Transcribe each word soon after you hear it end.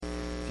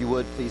you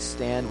would, please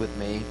stand with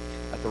me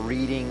at the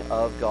reading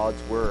of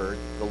God's Word.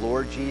 The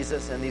Lord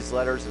Jesus in these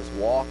letters is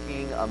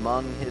walking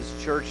among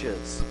His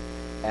churches,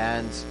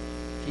 and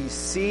He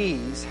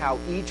sees how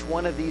each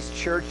one of these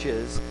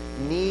churches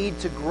need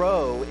to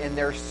grow in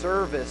their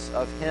service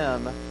of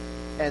Him.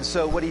 And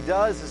so what He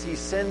does is He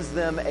sends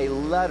them a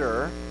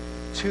letter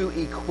to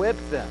equip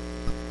them.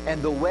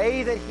 And the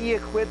way that He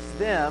equips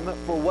them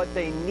for what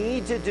they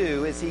need to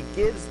do is He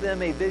gives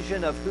them a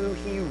vision of who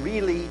He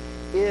really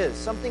is,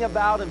 something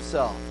about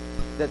Himself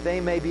that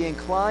they may be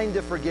inclined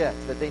to forget,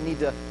 that they need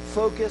to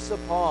focus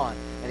upon.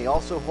 And He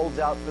also holds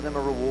out for them a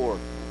reward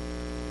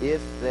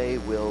if they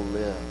will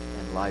live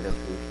in light of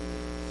who He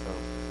is. So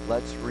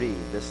let's read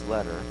this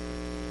letter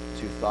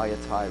to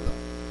Thyatira.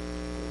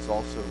 It's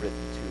also written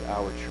to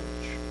our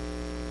church.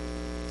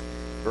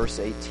 Verse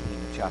 18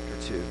 of chapter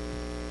 2.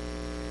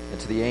 And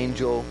to the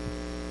angel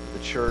of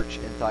the church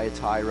in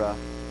Thyatira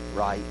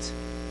write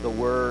the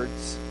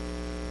words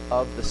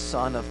of the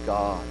Son of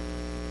God,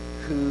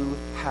 who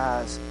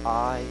has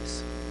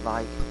eyes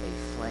like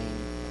a flame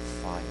of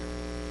fire,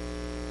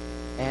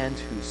 and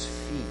whose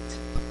feet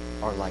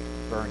are like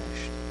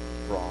burnished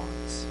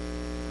bronze.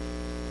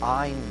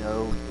 I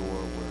know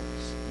your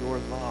works, your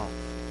love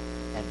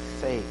and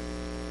faith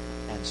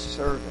and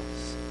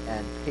service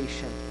and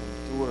patient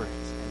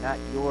endurance, and that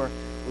your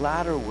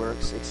latter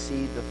works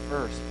exceed the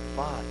first.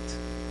 But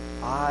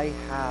I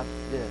have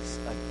this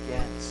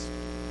against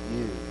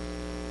you,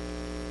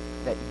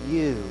 that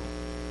you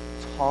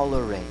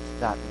tolerate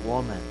that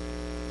woman,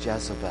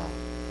 Jezebel,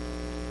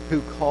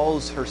 who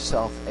calls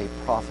herself a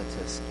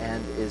prophetess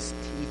and is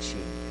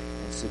teaching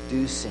and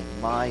seducing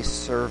my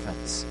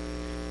servants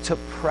to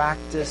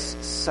practice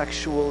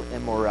sexual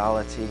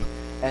immorality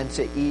and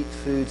to eat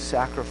food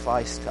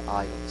sacrificed to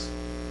idols.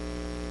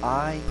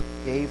 I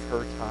gave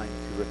her time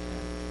to repent,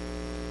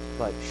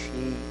 but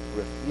she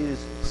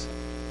refuses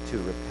to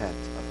repent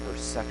of her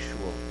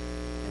sexual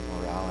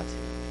immorality.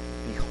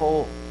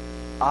 Behold,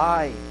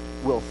 I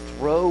will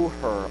throw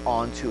her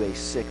onto a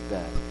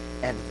sickbed,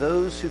 and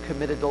those who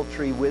commit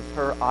adultery with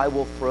her I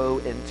will throw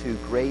into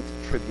great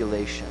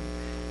tribulation,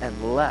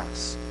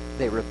 unless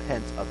they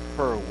repent of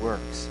her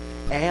works.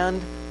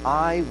 And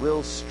I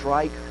will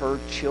strike her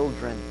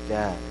children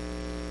dead.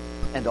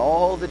 And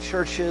all the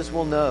churches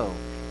will know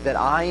that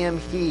I am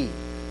He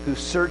who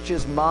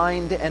searches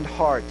mind and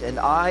heart, and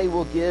I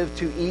will give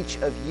to each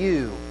of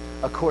you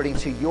according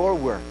to your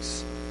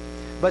works.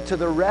 But to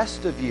the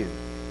rest of you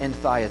in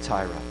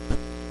Thyatira,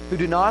 who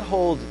do not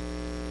hold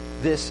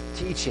this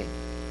teaching,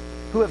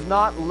 who have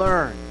not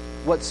learned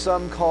what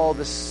some call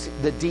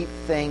the deep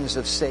things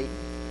of Satan,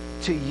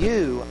 to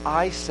you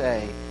I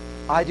say,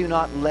 I do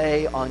not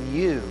lay on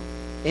you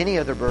any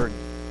other burden.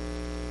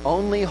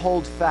 Only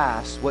hold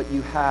fast what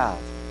you have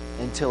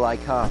until I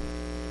come.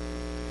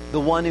 The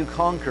one who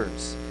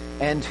conquers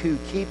and who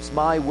keeps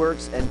my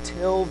works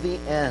until the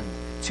end,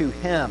 to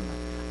him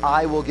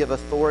I will give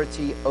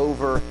authority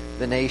over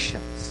the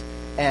nations,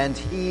 and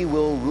he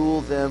will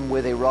rule them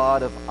with a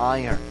rod of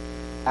iron,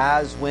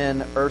 as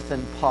when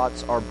earthen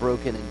pots are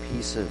broken in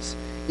pieces,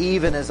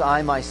 even as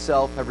I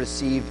myself have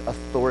received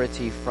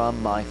authority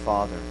from my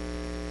Father.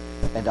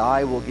 And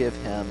I will give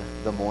him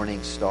the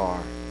morning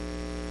star.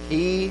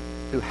 He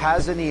who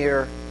has an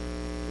ear,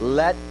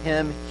 let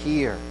him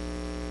hear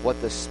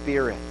what the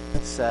Spirit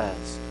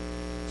says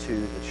to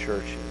the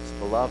churches.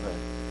 Beloved,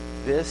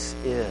 this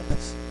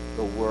is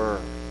the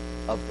word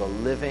of the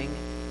living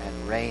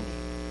and reigning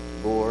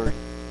Lord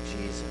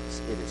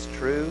Jesus. It is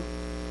true,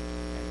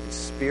 and the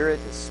Spirit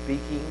is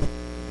speaking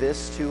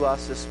this to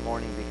us this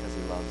morning because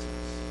He loves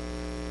us.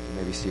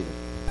 You may be seated.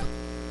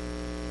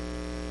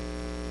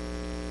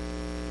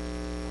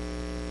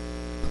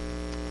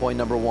 Point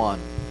number 1,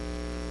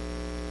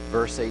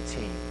 verse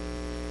 18.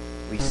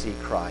 We see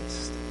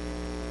Christ,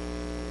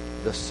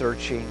 the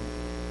searching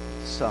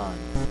Son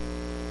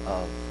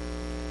of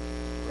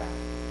wrath.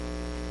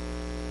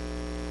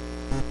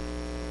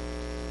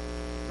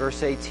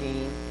 Verse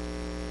 18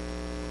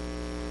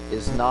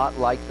 is not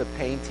like the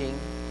painting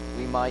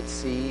we might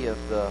see of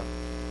the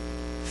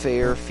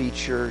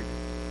fair-featured,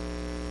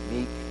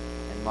 meek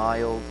and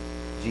mild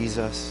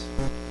Jesus.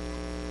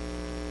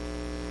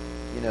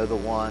 You know, the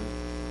one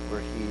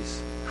where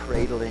He's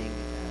cradling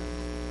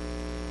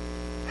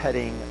and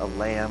petting a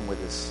lamb with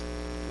his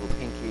little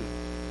pinky.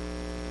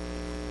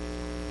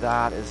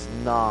 That is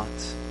not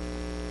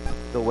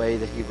the way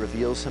that He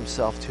reveals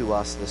Himself to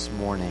us this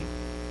morning.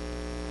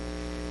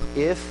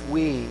 If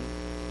we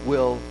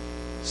will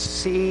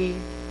see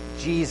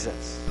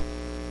Jesus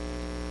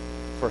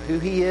for who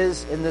He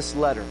is in this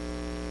letter,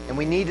 and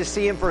we need to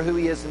see Him for who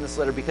He is in this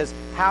letter, because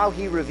how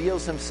He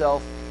reveals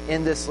Himself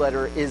in this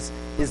letter is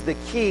the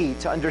key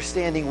to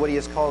understanding what He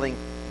is calling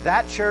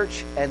that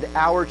church and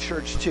our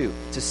church too.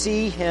 To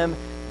see Him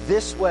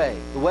this way,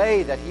 the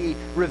way that He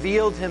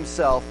revealed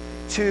Himself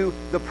to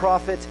the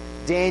prophet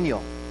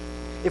Daniel.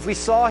 If we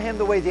saw Him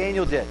the way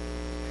Daniel did,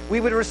 we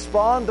would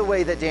respond the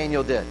way that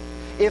Daniel did.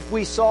 If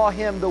we saw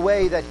Him the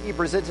way that He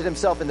presented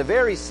Himself in the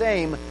very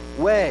same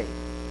way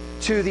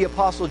to the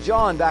Apostle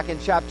John back in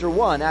chapter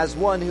 1 as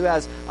one who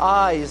has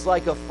eyes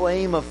like a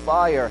flame of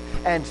fire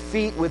and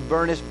feet with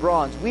burnished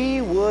bronze.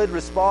 We would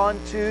respond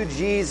to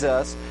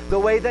Jesus the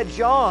way that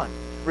John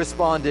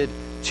responded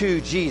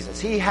to Jesus.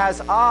 He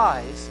has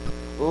eyes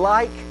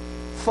like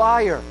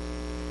fire.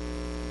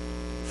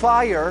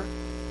 Fire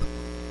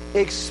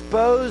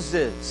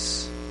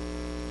exposes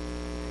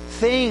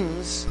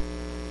things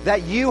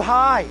that you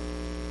hide.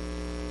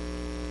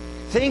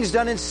 Things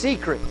done in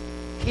secret.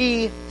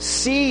 He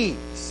sees.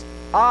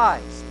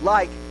 Eyes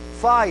like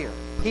fire.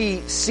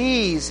 He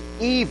sees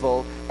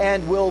evil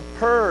and will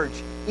purge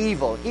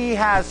evil. He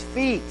has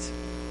feet,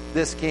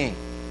 this king.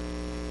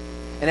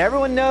 And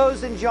everyone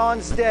knows in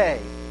John's day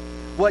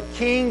what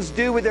kings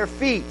do with their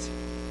feet.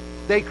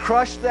 They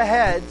crush the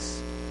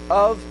heads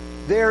of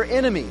their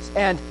enemies.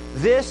 And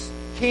this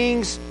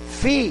king's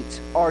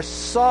feet are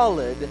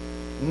solid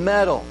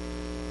metal.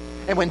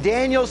 And when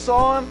Daniel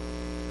saw him,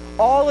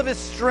 all of his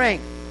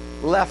strength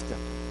left him.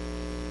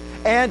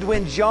 And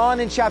when John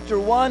in chapter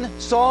 1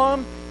 saw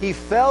him, he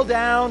fell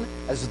down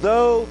as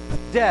though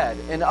dead.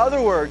 In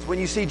other words, when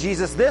you see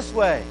Jesus this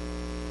way,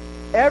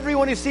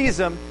 everyone who sees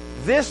him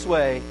this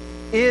way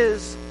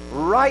is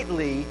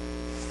rightly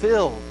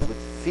filled with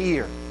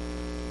fear.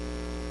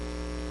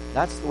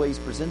 That's the way he's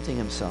presenting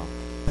himself.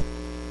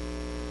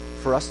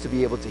 For us to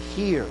be able to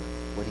hear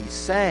what he's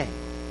saying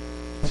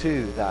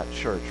to that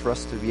church, for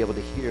us to be able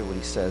to hear what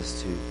he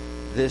says to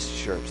this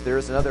church. There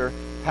is another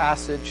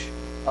passage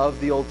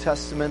of the Old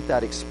Testament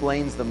that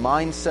explains the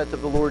mindset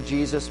of the Lord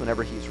Jesus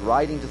whenever he's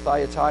writing to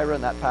Thyatira,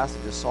 and that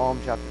passage is Psalm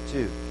chapter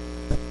 2.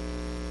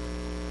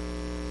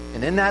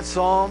 And in that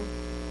psalm,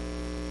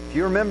 if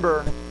you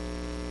remember,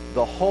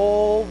 the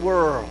whole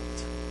world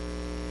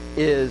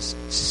is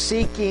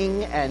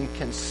seeking and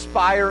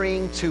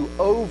conspiring to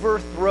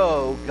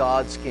overthrow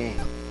God's king.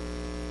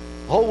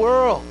 The whole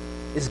world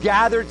is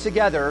gathered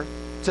together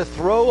to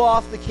throw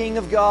off the king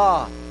of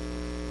God.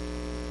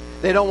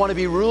 They don't want to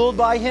be ruled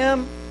by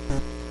him.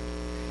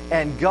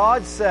 And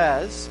God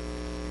says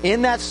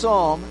in that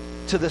psalm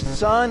to the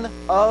son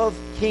of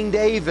King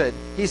David,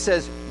 he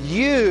says,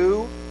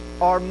 "You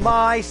are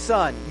my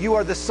son. You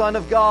are the son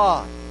of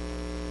God.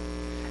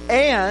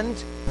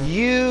 And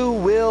you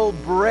will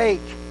break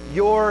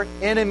your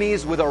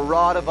enemies with a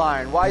rod of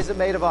iron." Why is it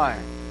made of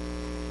iron?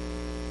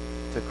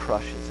 To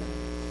crush his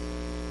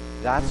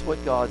enemies. That's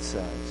what God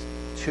says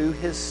to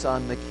his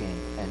son, the king.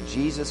 And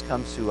Jesus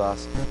comes to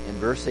us in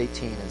verse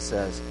 18 and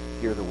says,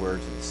 "Hear the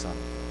words of the Son of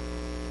God,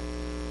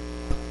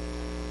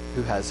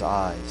 who has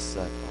eyes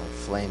that are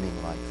flaming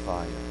like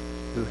fire,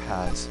 who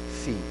has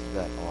feet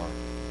that are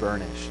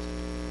burnished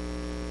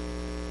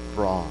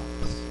bronze."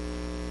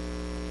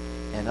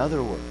 In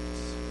other words,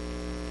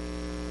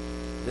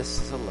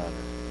 this is a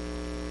letter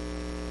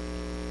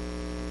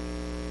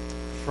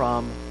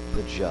from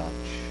the judge.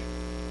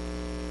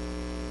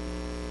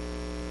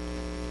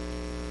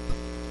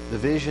 The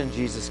vision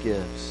Jesus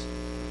gives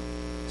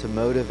to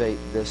motivate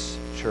this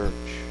church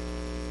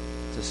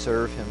to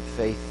serve him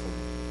faithfully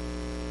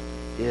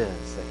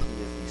is that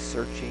he is the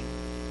searching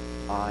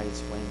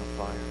eyes, flame of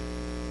fire,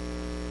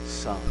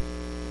 son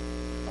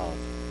of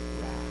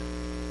wrath.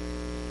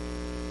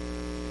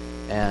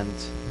 And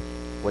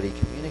what he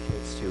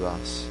communicates to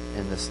us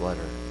in this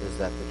letter is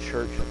that the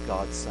church of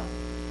God's Son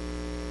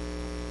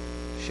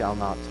shall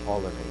not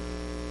tolerate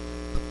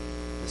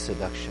the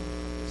seduction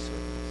of the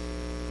serpent.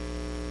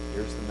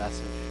 Here's the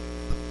message,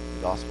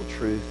 the gospel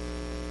truth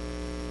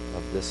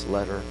of this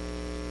letter.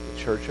 The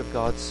church of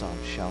God's Son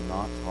shall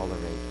not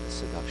tolerate the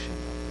seduction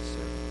of the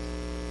serpent.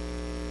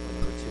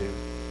 Number 2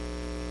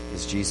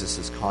 is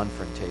Jesus'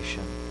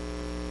 confrontation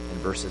in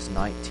verses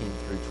 19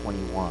 through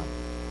 21.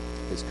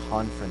 His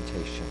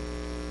confrontation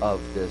of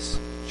this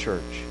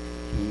church.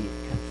 He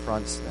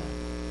confronts them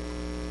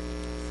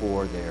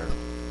for their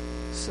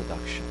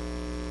seduction,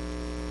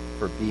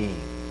 for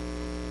being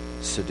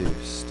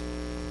seduced.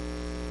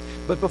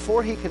 But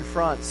before he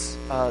confronts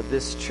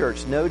this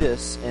church,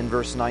 notice in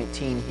verse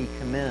 19, he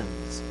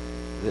commends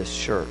this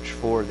church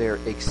for their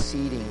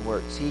exceeding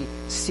works. He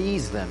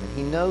sees them and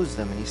he knows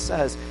them, and he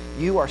says,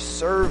 "You are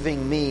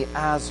serving me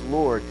as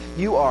Lord.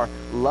 You are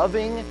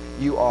loving,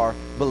 you are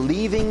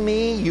believing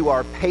me, you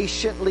are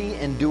patiently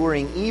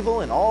enduring evil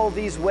in all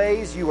these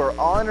ways. You are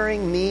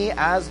honoring me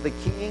as the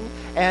king."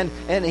 And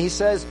he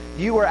says,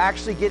 you are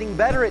actually getting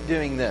better at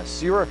doing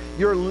this. You're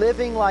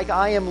living like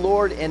I am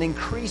Lord in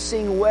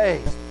increasing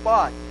ways.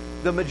 But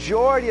the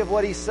majority of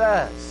what he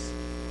says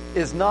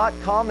is not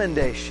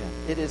commendation,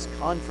 it is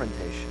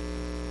confrontation.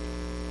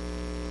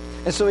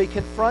 And so he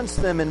confronts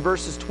them in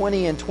verses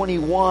 20 and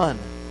 21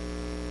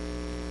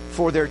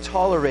 for their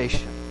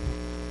toleration.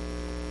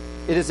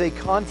 It is a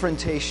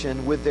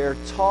confrontation with their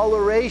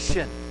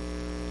toleration.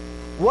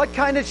 What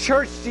kind of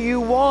church do you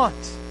want?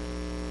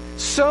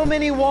 So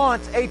many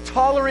want a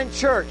tolerant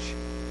church.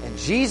 And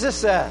Jesus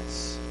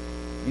says,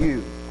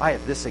 I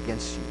have this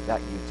against you, that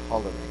you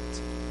tolerate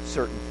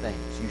certain things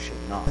you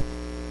should not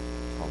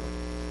tolerate.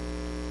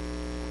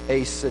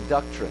 A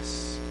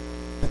seductress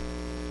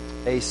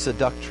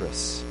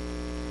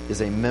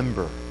is a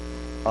member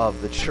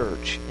of the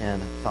church in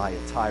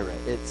Thyatira.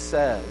 It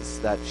says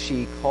that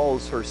she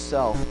calls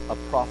herself a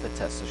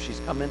prophetess. So she's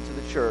come into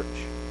the church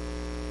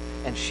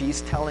and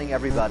she's telling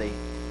everybody,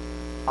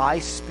 I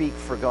speak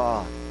for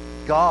God.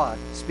 God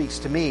speaks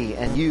to me,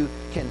 and you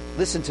can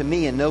listen to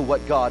me and know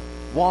what God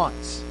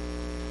wants.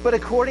 But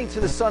according to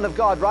the Son of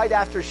God, right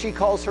after she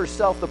calls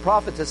herself the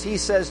prophetess, he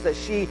says that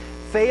she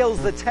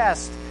fails the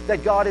test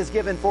that God has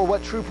given for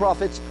what true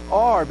prophets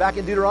are. Back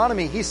in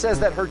Deuteronomy, he says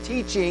that her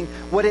teaching,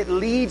 what it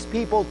leads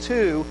people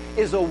to,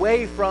 is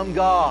away from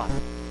God.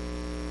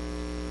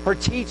 Her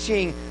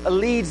teaching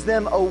leads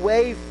them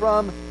away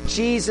from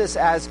Jesus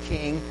as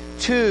King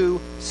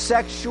to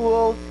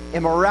sexual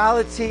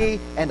immorality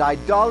and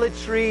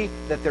idolatry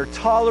that they're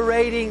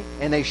tolerating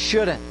and they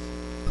shouldn't.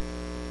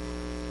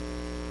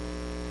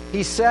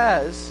 He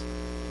says,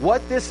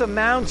 what this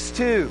amounts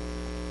to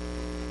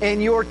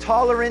in your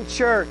tolerant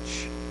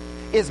church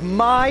is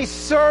my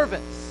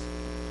servants.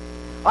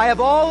 I have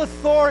all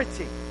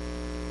authority.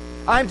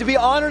 I am to be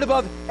honored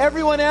above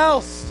everyone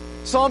else.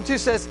 Psalm 2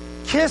 says,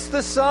 kiss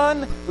the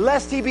Son,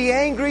 lest he be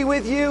angry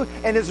with you,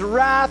 and his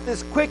wrath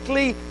is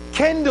quickly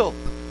kindled.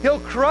 He'll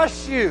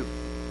crush you.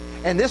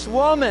 And this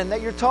woman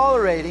that you're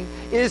tolerating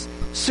is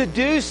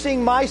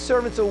seducing my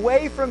servants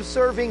away from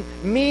serving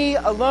me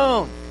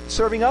alone,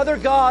 serving other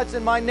gods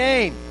in my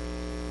name,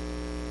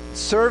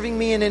 serving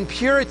me in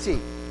impurity.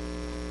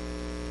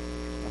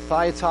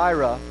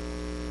 Thyatira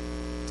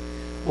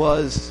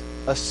was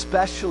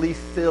especially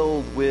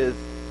filled with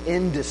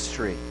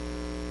industry.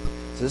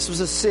 So this was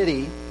a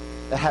city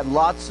that had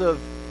lots of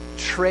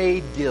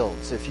trade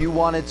guilds. If you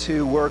wanted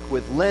to work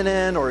with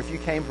linen, or if you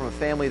came from a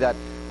family that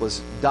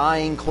was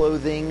dyeing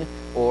clothing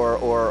or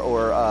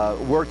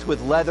worked with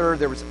leather,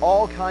 there was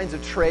all kinds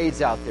of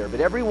trades out there.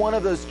 But every one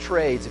of those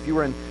trades, if you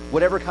were in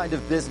whatever kind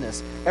of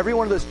business, every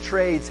one of those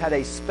trades had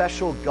a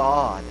special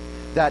god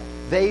that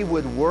they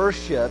would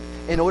worship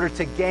in order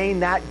to gain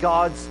that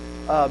God's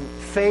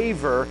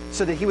favor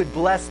so that he would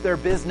bless their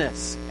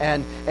business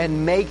and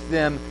make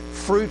them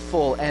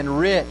fruitful and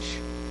rich.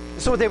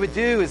 So what they would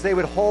do is they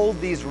would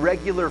hold these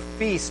regular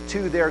feasts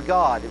to their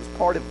God. It was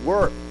part of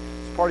work.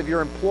 It was part of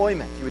your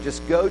employment. You would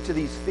just go to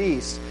these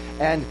feasts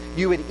and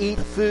you would eat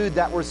food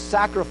that was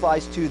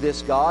sacrificed to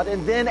this God.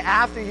 And then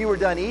after you were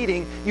done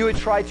eating, you would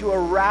try to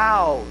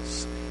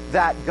arouse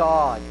that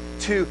God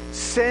to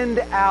send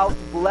out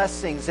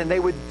blessings. And they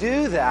would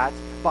do that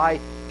by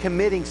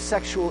committing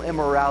sexual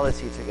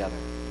immorality together.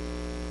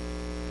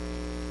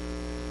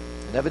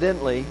 And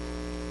evidently,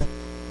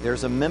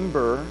 there's a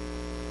member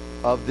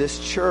of this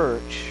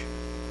church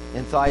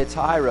in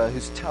Thyatira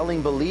who's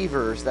telling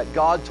believers that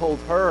God told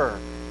her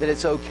that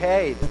it's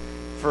okay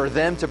for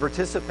them to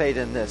participate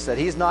in this, that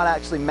he's not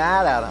actually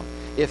mad at them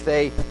if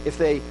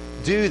they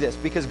do this,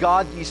 because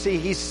God, you see,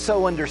 he's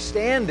so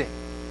understanding.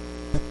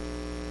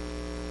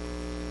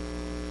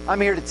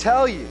 I'm here to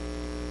tell you,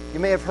 you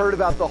may have heard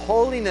about the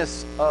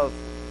holiness of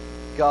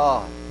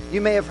God.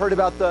 You may have heard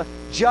about the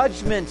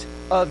judgment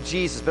of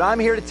Jesus. But I'm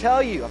here to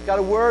tell you, I've got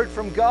a word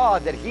from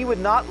God that he would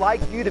not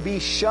like you to be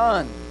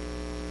shunned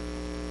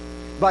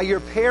by your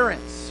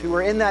parents who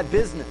are in that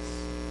business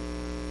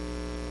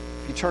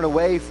if you turn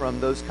away from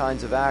those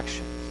kinds of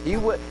actions.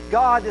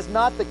 God is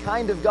not the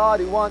kind of God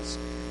who wants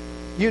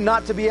you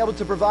not to be able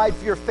to provide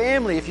for your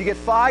family if you get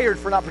fired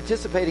for not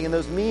participating in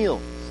those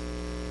meals,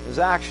 those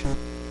actions.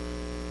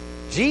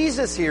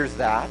 Jesus hears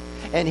that,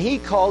 and he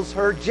calls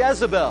her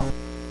Jezebel.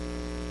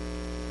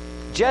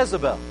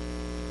 Jezebel.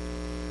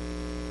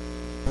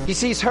 He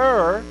sees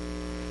her,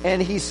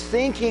 and he's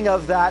thinking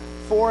of that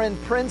foreign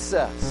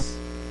princess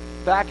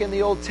back in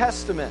the Old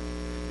Testament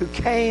who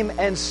came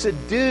and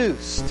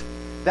seduced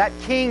that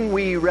king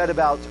we read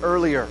about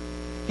earlier.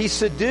 She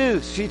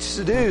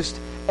seduced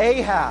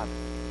Ahab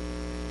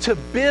to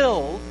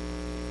build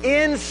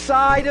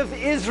inside of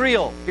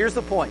Israel. Here's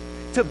the point.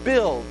 To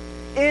build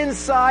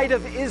inside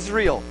of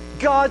Israel,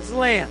 God's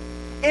land,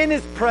 in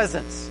his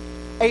presence,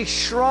 a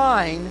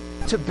shrine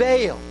to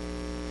Baal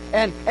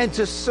and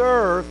to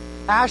serve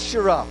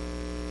Asherah.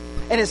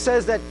 And it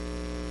says that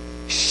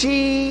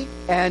she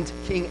and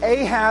King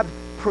Ahab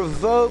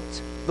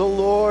provoked the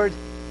Lord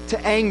to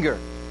anger.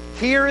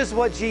 Here is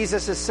what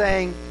Jesus is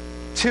saying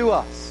to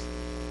us.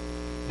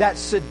 That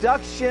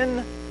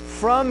seduction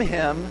from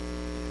him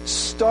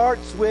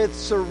starts with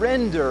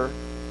surrender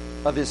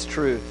of his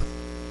truth.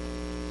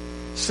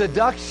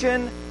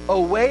 Seduction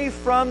away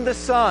from the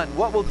Son.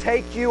 What will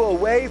take you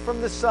away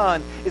from the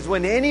Son is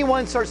when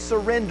anyone starts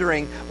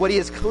surrendering what he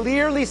has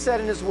clearly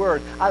said in his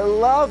word. I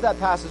love that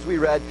passage we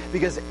read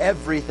because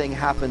everything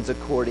happens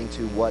according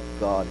to what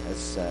God has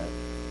said.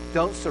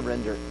 Don't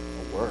surrender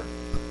a word.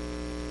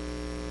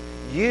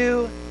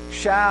 You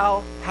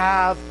shall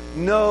have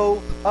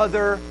no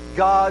other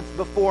gods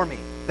before me.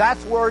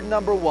 That's word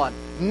number one.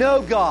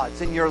 No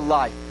gods in your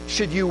life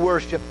should you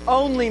worship.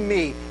 Only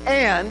me.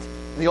 And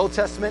in the Old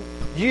Testament,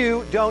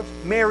 you don't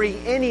marry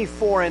any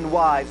foreign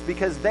wives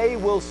because they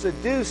will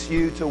seduce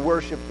you to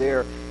worship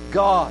their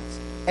gods.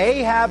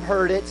 Ahab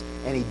heard it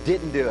and he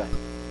didn't do it.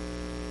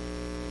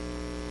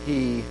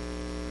 He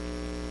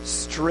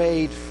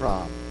strayed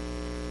from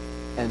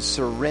and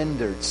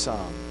surrendered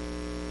some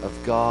of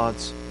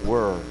God's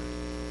word,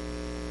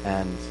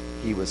 and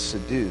he was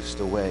seduced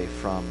away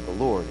from the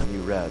Lord. And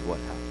you read what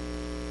happened.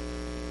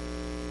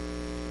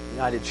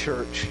 United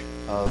Church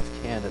of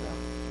Canada.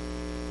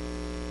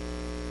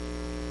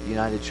 The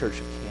United Church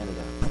of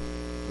Canada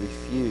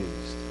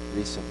refused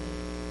recently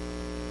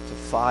to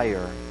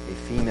fire a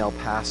female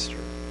pastor,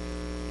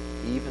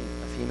 even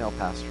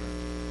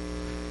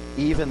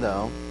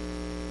though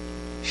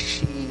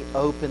she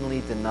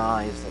openly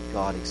denies that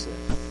God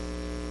exists.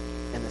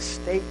 And the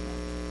statement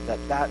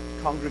that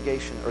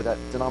congregation or that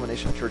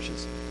denomination of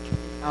churches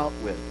came out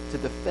with to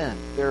defend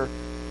their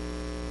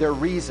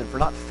reason for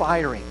not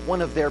firing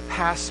one of their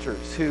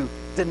pastors who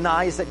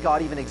denies that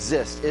God even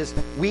exists is,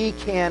 we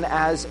can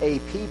as a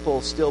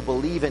people still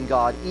believe in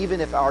God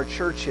even if our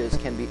churches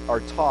are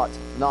taught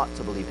not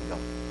to believe in God.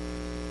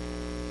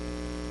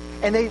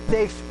 And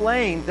they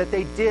explained that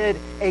they did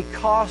a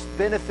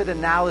cost-benefit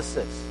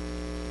analysis.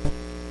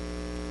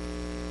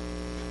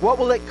 What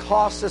will it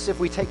cost us if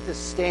we take this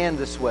stand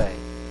this way?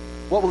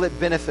 What will it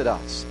benefit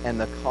us? And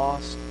the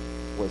cost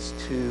was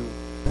too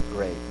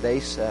great. They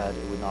said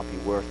it would not be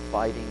worth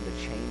fighting the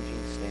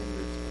changing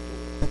standards of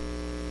the world.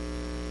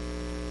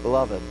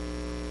 Beloved,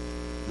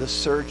 the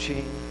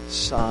surging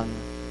sun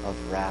of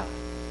wrath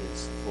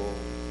is full of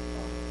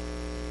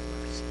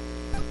mercy.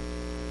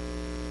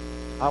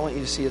 I want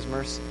you to see his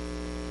mercy.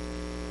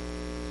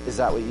 Is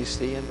that what you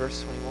see in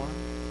verse 21?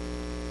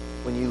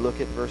 When you look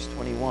at verse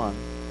 21,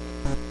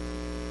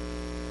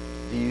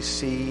 do you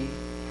see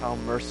how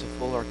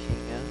merciful our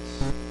King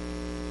is?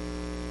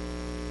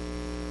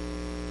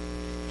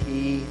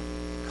 He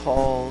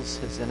calls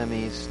his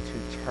enemies to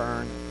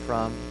turn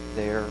from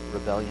their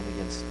rebellion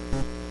against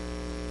him.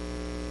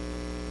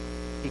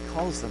 He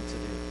calls them to do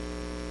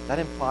it. That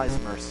implies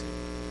mercy.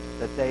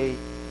 That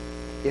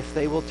if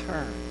they will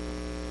turn,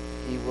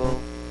 he will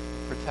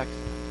protect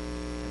them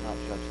and not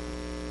judge them.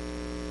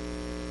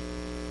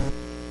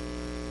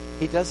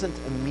 He doesn't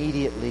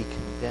immediately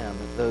condemn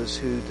those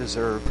who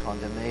deserve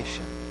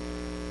condemnation.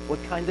 What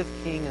kind of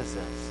king is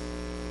this?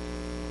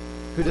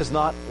 Who does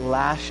not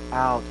lash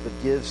out but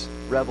gives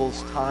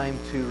rebels time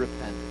to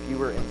repent. If you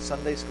were in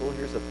Sunday school,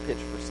 here's a pitch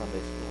for Sunday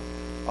school.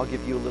 I'll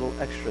give you a little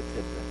extra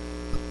tidbit.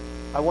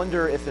 I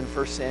wonder if in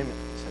 1 Samuel,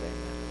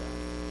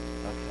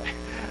 okay,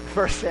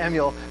 1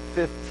 Samuel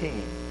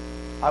 15,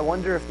 I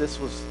wonder if this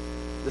was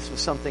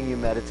something you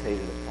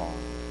meditated upon.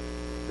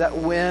 That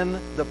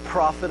when the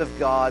prophet of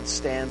God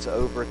stands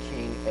over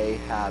King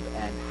Ahab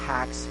and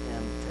hacks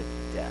him to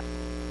death,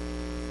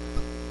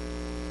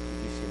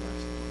 did you see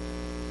mercy?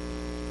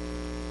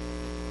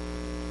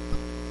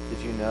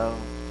 Did you know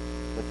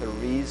that the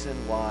reason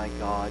why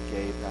God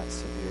gave that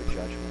severe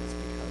judgment is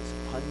because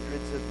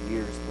hundreds of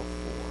years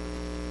before,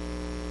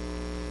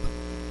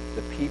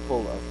 the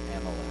people of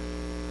Amalek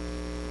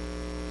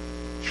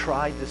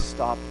tried to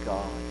stop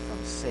God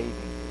from saving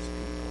his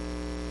people.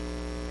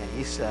 And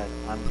he said,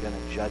 I'm going to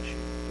judge you.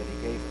 But he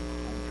gave them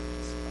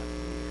hundreds of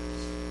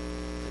years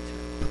to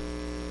turn.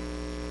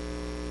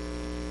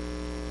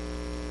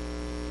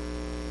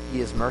 He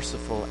is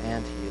merciful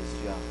and he is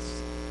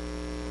just.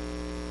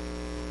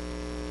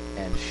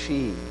 And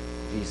she,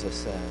 Jesus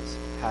says,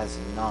 has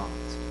not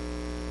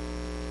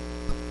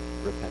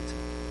repented.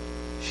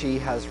 She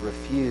has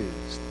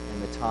refused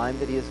in the time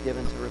that he has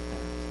given to repent.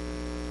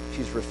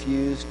 She's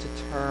refused to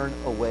turn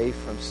away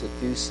from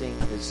seducing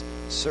his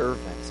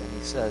servants. And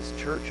he says,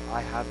 church,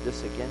 I have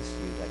this against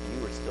you, that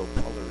you are still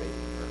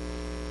tolerating her.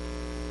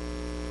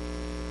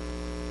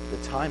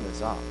 The time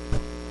is up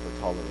for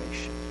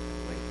toleration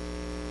and waiting.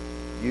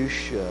 You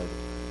should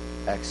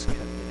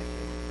excommunicate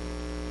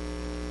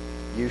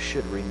her. You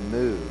should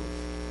remove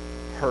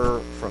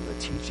her from the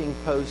teaching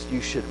post.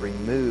 You should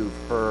remove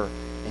her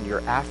in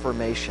your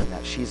affirmation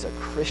that she's a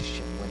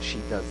Christian when she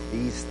does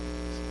these things.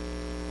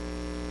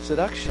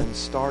 Seduction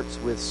starts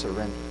with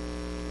surrender.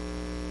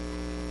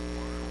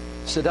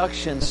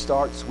 Seduction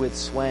starts with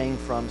swaying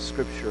from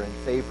Scripture in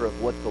favor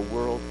of what the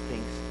world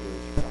thinks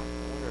is right. I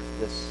wonder if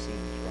this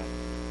seems right.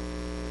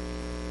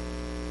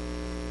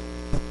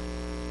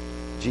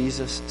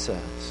 Jesus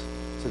says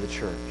to the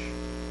church,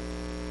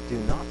 do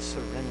not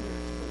surrender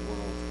to the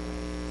world's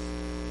ways.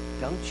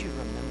 Don't you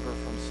remember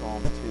from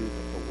Psalm 2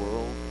 that the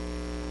world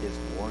is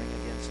warring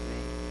against me?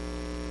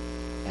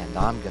 And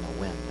I'm going to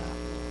win that war.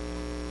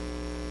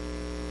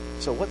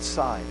 So what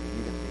side are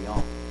you going to be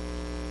on?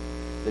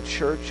 The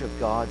church of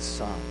God's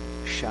Son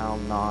shall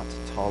not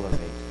tolerate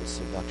the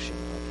seduction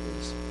of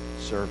his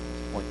servants.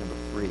 Point number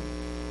 3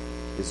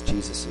 is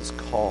Jesus'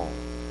 call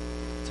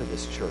to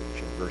this church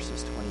in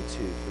verses 22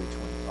 through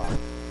 25.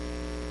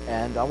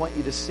 And I want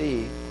you to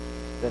see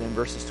that in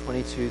verses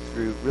 22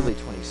 through really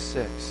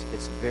 26,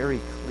 it's very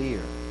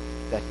clear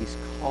that he's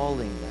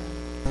calling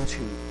them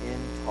to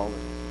intolerance.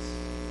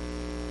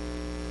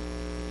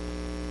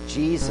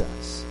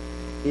 Jesus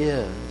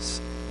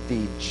is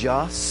the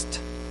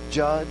just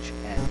judge,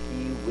 and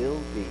he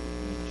will be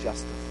the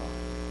justified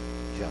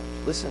judge.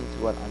 Listen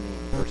to what I mean,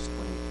 verse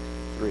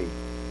 23.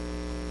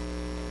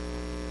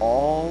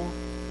 All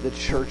the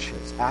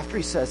churches, after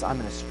he says, I'm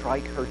going to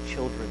strike her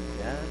children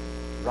dead,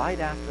 right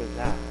after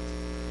that,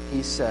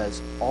 he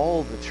says,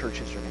 all the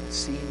churches are going to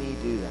see me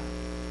do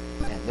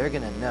that. And they're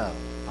going to know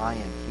I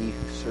am he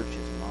who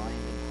searches mind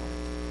and heart.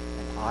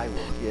 And I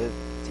will give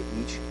to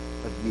each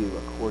of you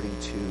according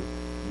to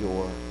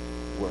your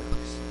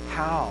works.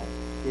 How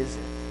is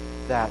it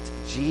that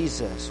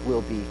Jesus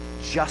will be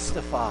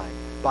justified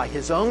by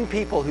his own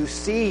people who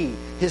see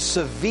his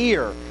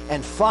severe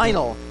and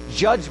final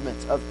judgment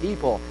of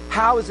people?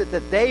 How is it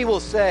that they will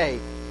say,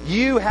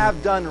 you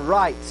have done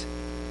right?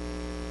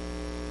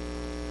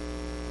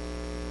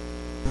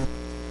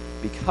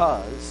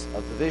 Because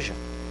of the vision,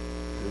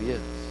 who he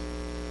is.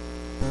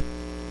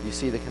 You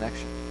see the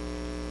connection?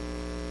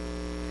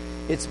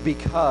 It's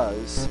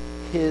because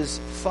his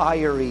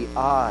fiery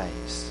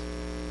eyes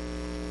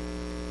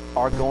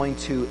are going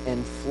to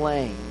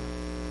inflame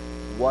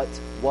what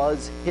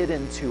was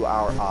hidden to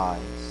our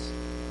eyes,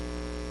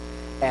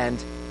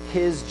 and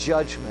his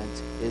judgment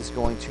is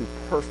going to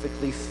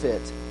perfectly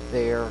fit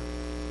their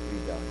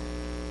rebellion.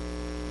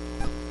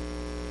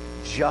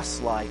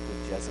 Just like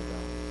with Jezebel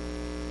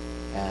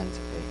and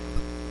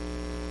Ahab.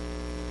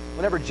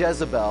 Whenever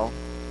Jezebel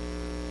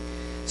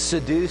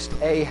seduced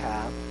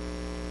Ahab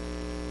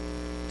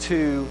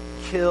to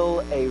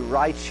kill a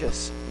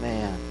righteous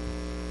man,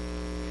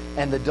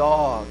 and the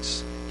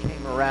dogs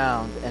came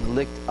around and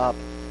licked up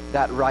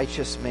that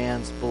righteous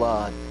man's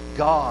blood,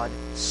 God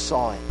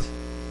saw it.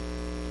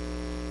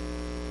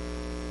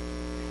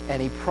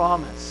 And he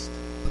promised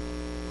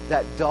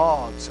that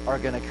dogs are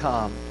going to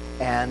come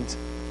and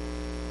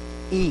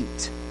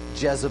eat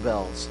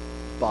Jezebel's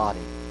body.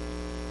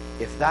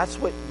 If that's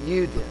what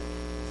you did,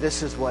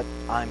 this is what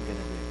I'm going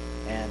to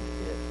do. And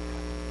it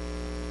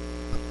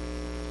happened.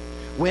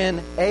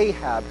 When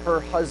Ahab, her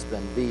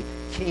husband, the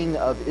king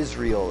of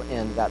Israel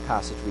in that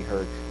passage we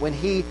heard, when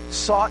he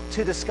sought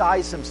to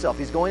disguise himself,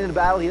 he's going into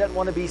battle, he doesn't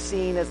want to be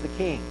seen as the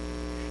king.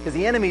 Because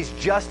the enemy's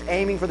just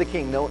aiming for the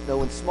king. No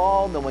one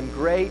small, no one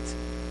great.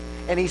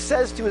 And he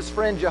says to his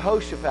friend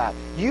Jehoshaphat,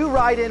 you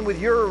ride in with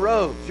your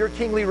robes, your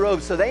kingly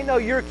robes, so they know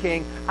you're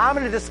king. I'm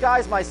going to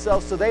disguise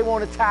myself so they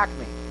won't attack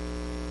me.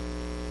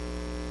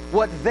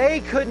 What they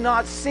could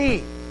not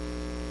see,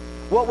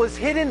 what was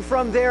hidden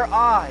from their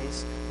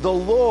eyes, the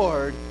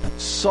Lord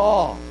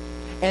saw.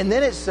 And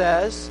then it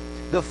says,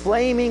 the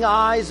flaming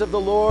eyes of the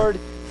Lord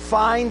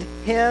find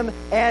him,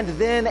 and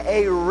then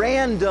a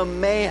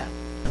random man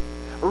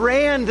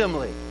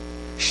randomly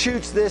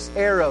shoots this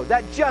arrow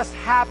that just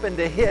happened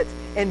to hit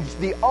in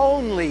the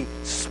only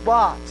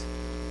spot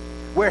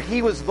where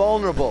he was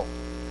vulnerable.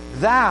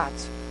 That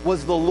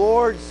was the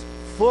Lord's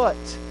foot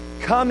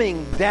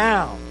coming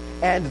down,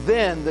 and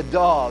then the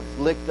dogs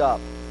licked up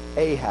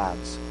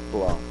Ahab's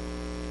blood.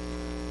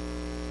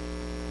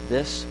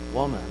 This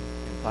woman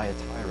in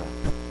Thyatira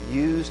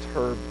used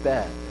her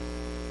bed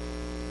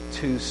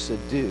to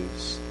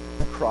seduce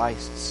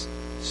Christ's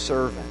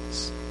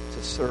servants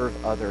to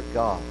serve other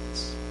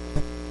gods.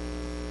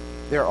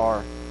 There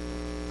are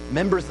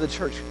members of the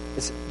church,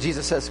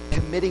 Jesus says,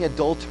 committing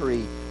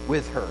adultery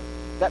with her.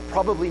 That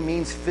probably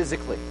means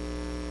physically.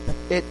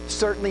 It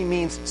certainly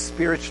means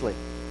spiritually,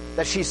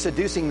 that she's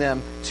seducing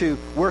them to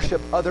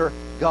worship other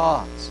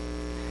gods.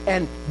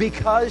 And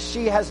because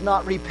she has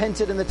not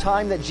repented in the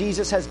time that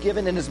Jesus has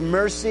given in his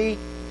mercy,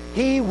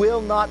 he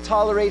will not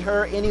tolerate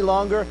her any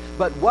longer.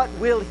 But what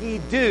will he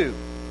do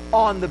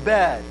on the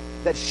bed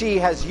that she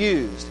has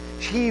used?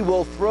 He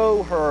will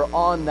throw her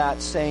on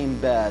that same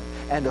bed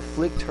and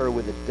afflict her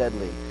with a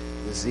deadly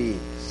disease.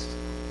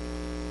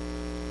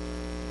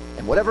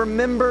 And whatever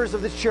members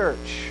of the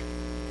church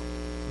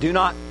do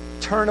not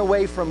turn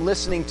away from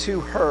listening to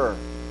her,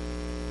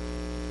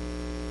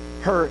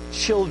 her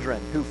children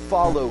who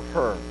follow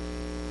her,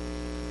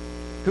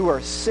 who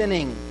are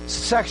sinning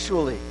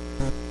sexually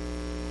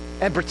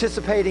and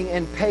participating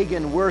in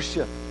pagan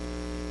worship,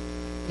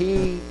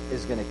 he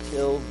is going to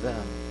kill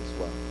them as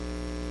well.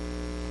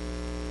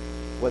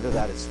 Whether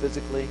that is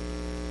physically,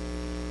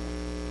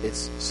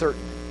 it's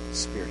certainly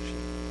spiritually.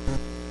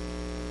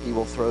 He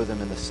will throw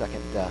them in the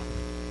second death,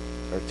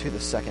 or to the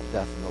second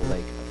death in the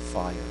lake of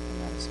fire,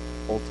 and that is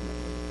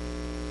ultimately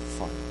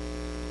final.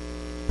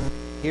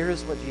 Here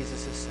is what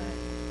Jesus is saying.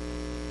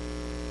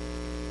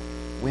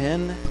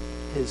 When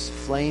his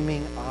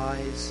flaming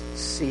eyes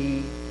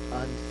see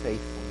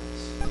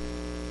unfaithfulness,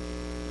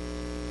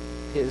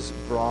 his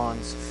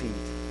bronze feet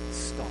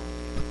stomp.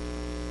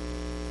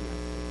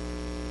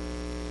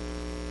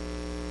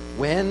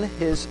 When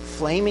his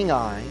flaming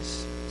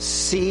eyes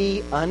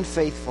see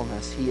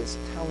unfaithfulness, he is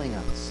telling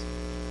us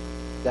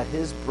that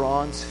his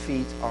bronze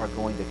feet are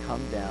going to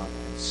come down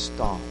and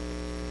stomp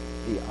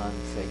the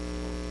unfaithful.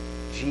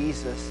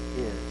 Jesus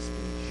is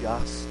the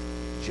just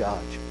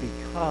judge,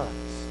 because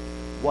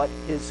what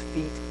his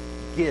feet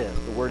give,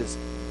 the word is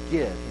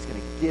give, he's going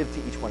to give to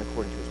each one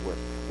according to his word.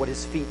 What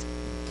his feet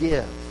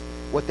give,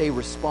 what they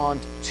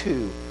respond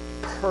to,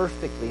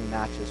 perfectly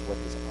matches what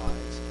his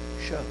eyes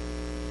show.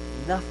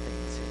 Nothing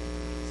is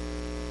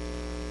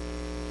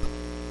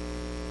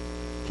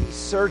hidden. He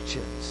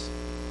searches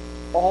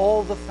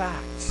all the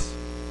facts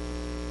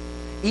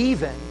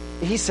even,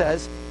 he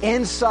says,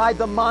 inside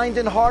the mind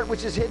and heart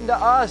which is hidden to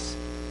us.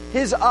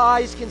 His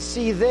eyes can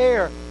see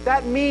there.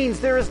 That means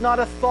there is not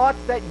a thought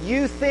that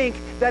you think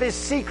that is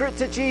secret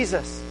to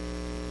Jesus.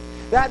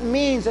 That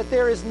means that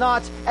there is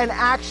not an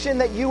action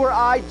that you or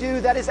I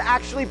do that is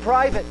actually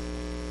private.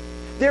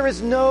 There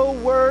is no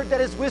word that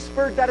is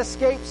whispered that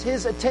escapes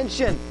His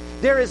attention.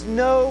 There is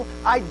no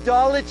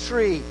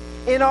idolatry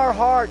in our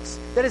hearts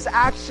that is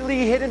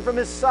actually hidden from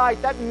His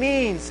sight. That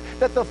means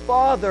that the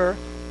Father,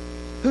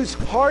 whose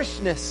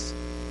harshness,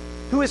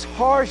 who is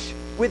harsh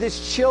with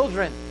His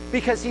children,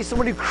 because He's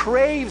someone who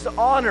craves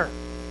honor.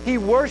 He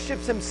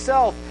worships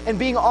Himself and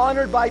being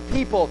honored by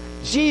people.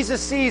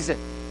 Jesus sees it.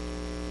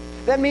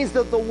 That means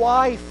that the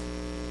wife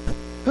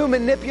who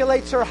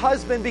manipulates her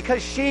husband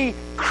because she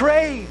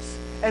craves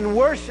and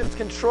worships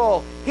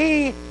control,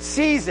 He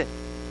sees it.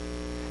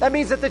 That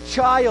means that the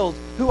child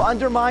who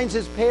undermines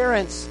his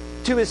parents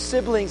to his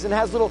siblings and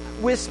has little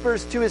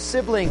whispers to his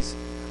siblings,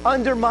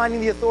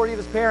 undermining the authority of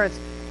his parents,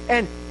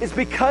 and it's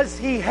because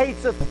he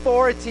hates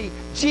authority,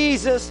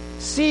 Jesus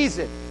sees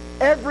it.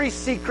 Every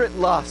secret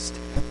lust,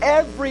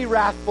 every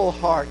wrathful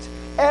heart,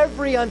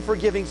 every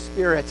unforgiving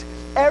spirit,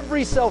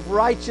 every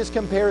self-righteous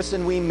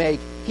comparison we make,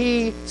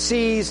 He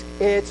sees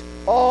it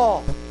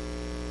all.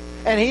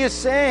 And He is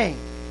saying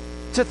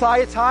to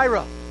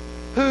Thyatira,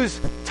 whose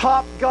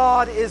top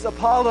god is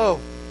Apollo,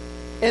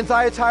 in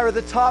Thyatira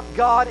the top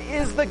god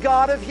is the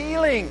God of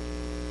healing.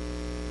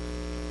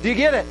 Do you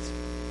get it?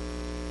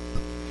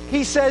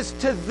 He says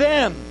to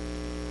them,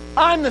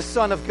 I'm the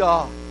Son of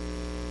God.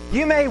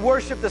 You may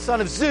worship the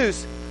son of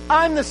Zeus.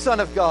 I'm the Son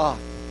of God.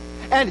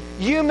 And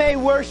you may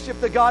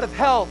worship the God of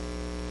health.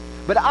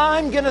 But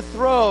I'm going to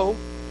throw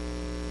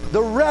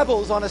the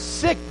rebels on a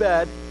sick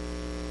bed,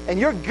 and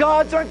your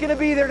gods aren't going to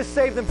be there to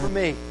save them from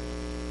me.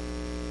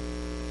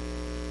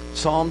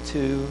 Psalm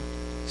 2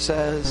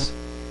 says,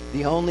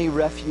 the only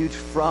refuge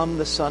from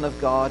the Son of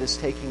God is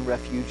taking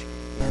refuge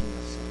in the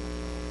Son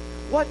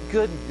of God. What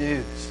good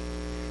news.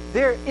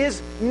 There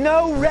is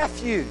no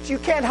refuge. You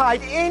can't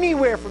hide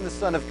anywhere from the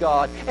Son of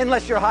God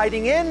unless you're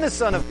hiding in the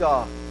Son of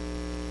God.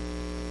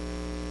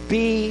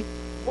 Be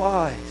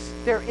wise.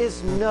 There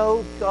is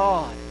no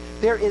God.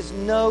 There is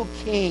no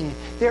king.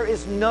 There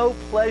is no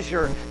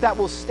pleasure that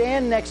will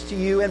stand next to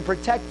you and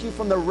protect you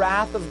from the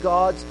wrath of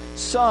God's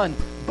Son.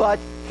 But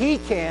He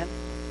can.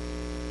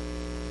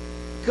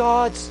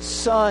 God's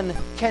Son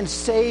can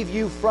save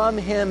you from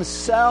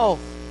Himself.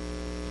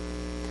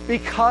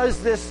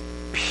 Because this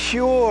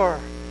pure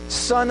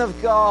Son of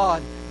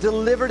God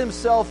delivered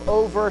Himself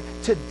over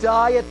to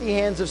die at the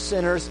hands of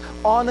sinners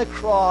on a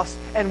cross.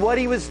 And what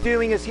He was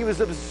doing is He was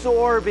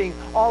absorbing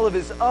all of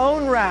His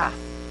own wrath,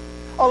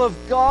 all of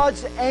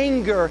God's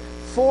anger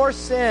for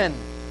sin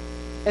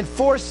and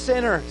for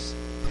sinners.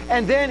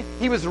 And then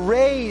He was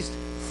raised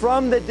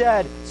from the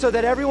dead so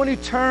that everyone who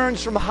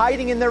turns from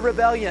hiding in their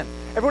rebellion,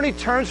 everyone who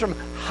turns from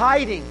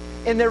hiding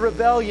in their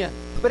rebellion,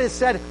 but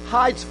instead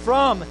hides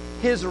from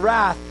His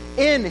wrath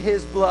in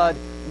His blood,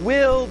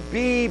 will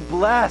be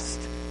blessed,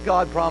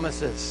 God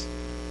promises.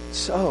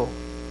 So,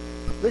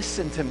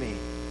 listen to me.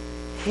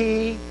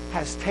 He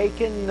has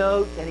taken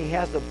note and He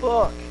has a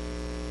book.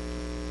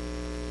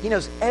 He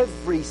knows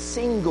every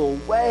single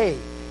way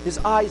His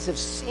eyes have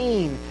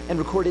seen and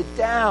recorded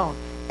down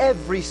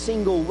every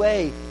single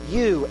way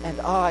you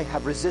and I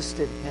have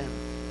resisted Him.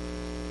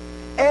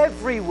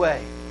 Every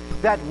way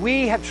that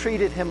we have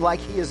treated Him like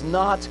He is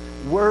not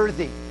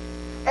worthy.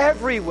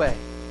 Every way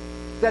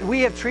that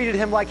we have treated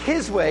Him like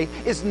His way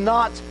is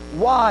not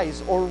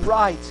wise or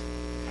right.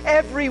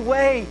 Every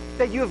way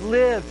that you have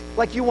lived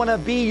like you want to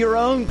be your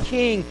own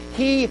king,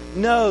 He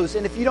knows.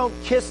 And if you don't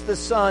kiss the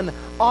Son,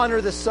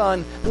 honor the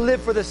Son,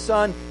 live for the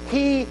Son,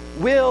 He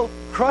will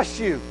crush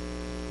you.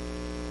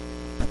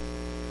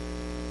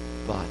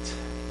 But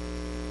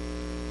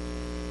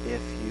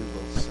if you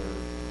will serve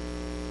Him,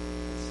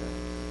 it says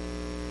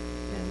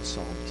in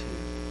Psalm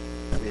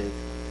 2, with feet,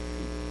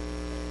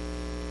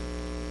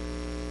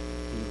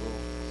 He will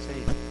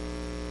save you.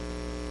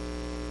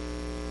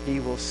 He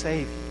will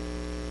save you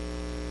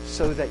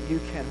so that you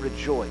can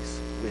rejoice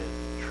with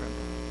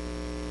trembling,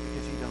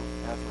 because you don't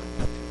ever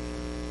want to,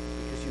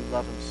 because you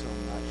love Him so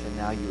much and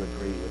now you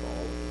agree with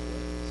all of His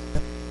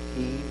ways.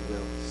 He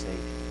will save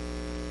you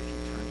if you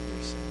turn to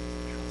your sins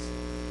and trust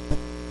Him.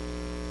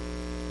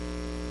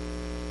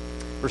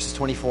 Verses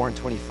 24 and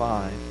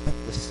 25,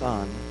 the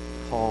Son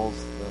calls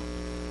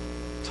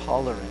the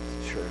tolerant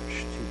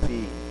church to be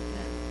in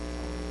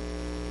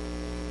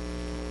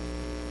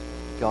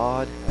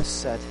God has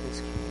set His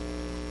King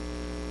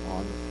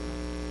on the throne.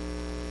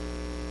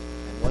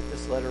 And what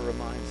this letter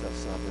reminds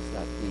us of is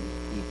that the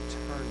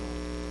eternal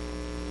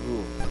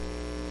rule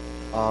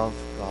of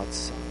God's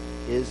Son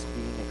is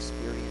being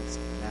experienced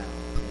now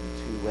in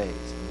two ways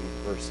in these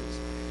verses.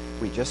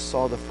 We just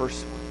saw the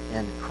first one,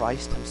 and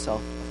Christ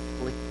Himself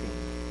afflicting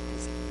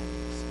His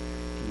enemies.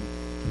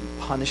 He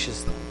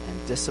punishes them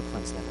and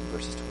disciplines them in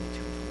verses 22 and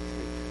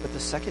 23. But the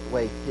second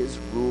way His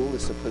rule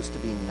is supposed to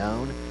be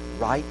known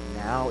right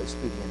now is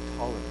through the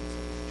intolerance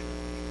of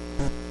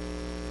His church.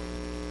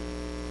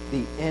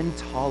 the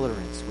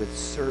intolerance with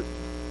certain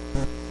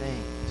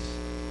things.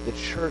 The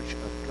church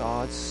of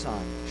God's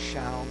Son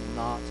shall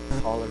not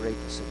tolerate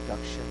the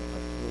seduction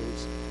of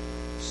his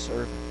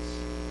servants.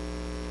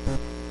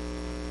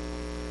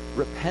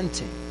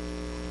 Repenting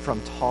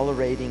from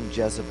tolerating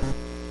Jezebel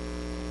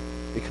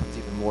becomes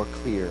even more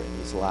clear in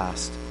these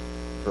last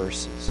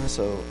verses.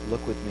 So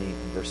look with me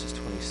in verses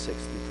 26 through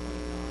 29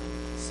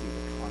 to see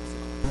the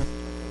consequence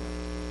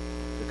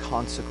of the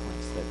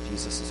consequence that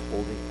Jesus is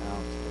holding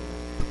out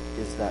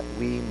there is that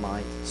we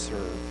might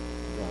serve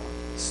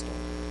the star.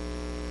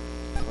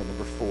 Or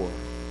number 4,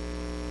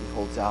 he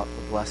holds out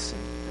the blessing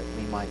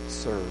that we might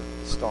serve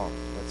the star.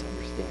 Let's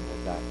understand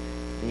what that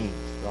means.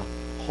 The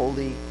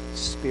Holy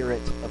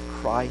Spirit of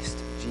Christ,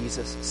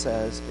 Jesus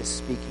says, is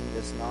speaking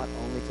this not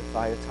only to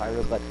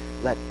Thyatira, but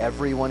let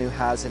everyone who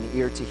has an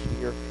ear to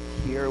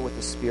hear what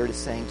the Spirit is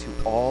saying to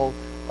all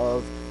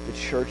of the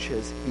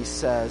churches. He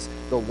says,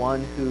 the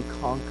one who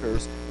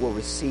conquers will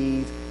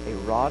receive a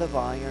rod of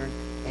iron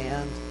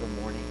and the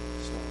morning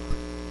star.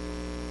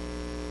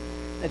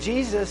 Now,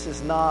 Jesus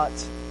is not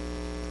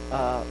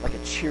like a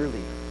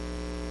cheerleader.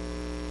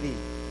 Be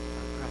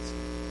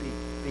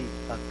aggressive. Be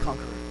a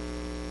conqueror.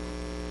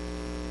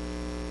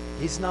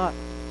 He's not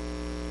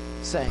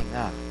saying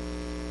that.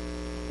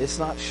 It's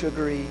not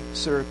sugary,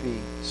 syrupy,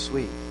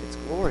 sweet. It's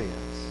glorious.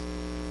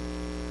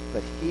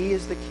 But he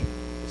is the King.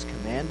 He's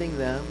commanding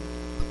them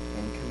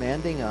and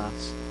commanding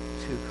us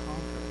to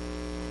conquer.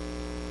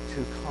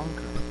 To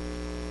conquer.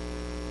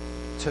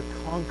 To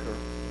conquer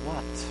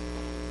what?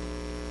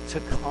 To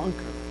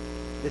conquer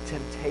the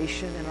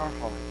temptation in our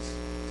hearts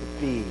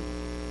to be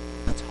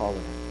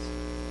tolerant.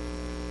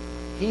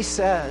 He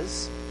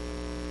says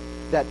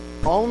that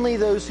only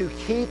those who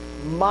keep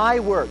my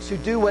works, who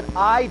do what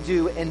I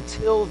do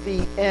until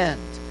the end,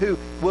 who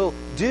will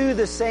do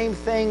the same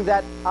thing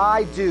that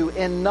I do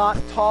in not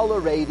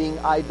tolerating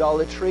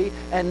idolatry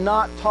and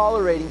not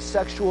tolerating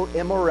sexual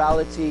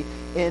immorality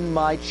in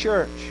my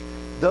church.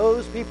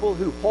 Those people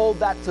who hold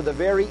that to the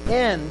very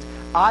end,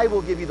 I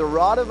will give you the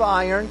rod of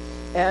iron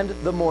and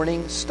the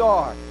morning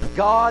star.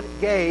 God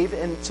gave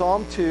in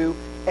Psalm 2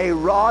 a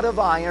rod of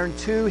iron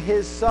to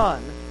his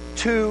Son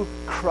to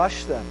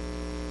crush them.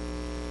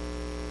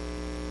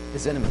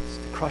 His enemies,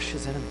 to crush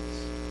his enemies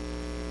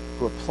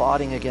who are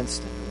plotting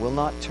against him and will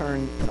not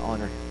turn and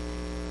honor him.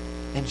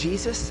 And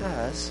Jesus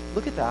says,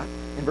 look at that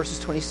in verses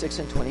 26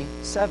 and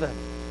 27.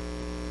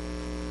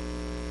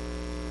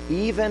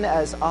 Even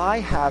as I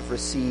have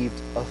received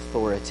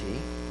authority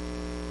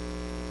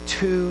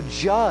to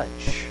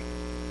judge,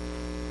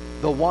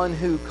 the one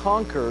who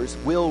conquers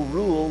will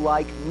rule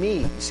like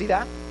me. You see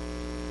that?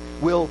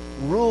 Will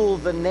rule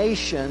the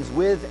nations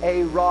with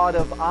a rod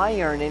of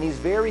iron. And he's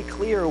very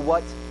clear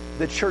what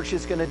the church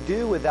is going to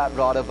do with that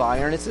rod of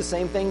iron. It's the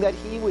same thing that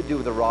he would do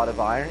with the rod of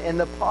iron. And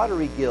the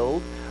pottery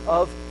guild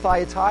of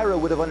Thyatira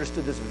would have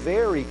understood this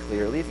very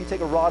clearly. If you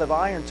take a rod of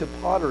iron to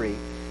pottery,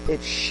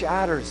 it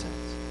shatters it.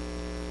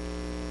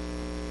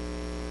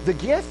 The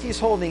gift he's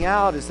holding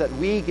out is that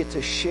we get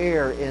to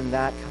share in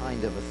that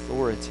kind of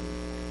authority,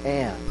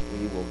 and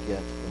we will get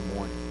the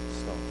morning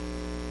star.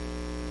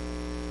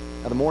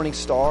 Now, the morning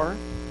star,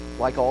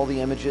 like all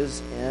the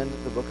images in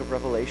the book of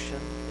Revelation,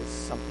 is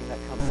something that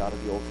comes out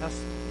of the Old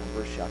Testament.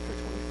 Numbers chapter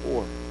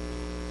 24.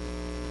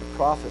 The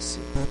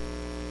prophecy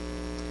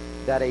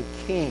that a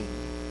king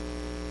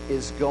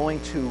is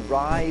going to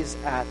rise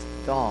at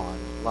dawn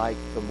like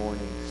the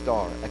morning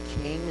star. A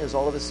king is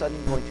all of a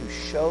sudden going to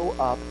show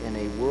up in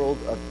a world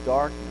of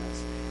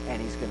darkness,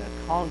 and he's going to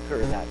conquer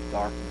that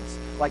darkness.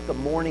 Like the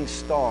morning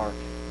star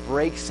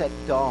breaks at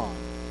dawn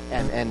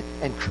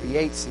and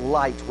creates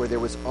light where there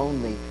was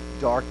only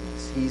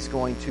darkness. He's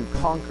going to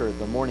conquer.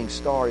 The morning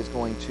star is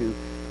going to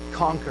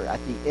conquer. At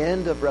the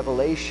end of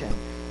Revelation,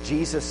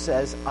 Jesus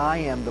says, I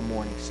am the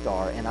morning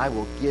star, and I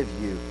will give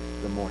you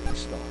the morning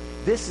star.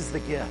 This is the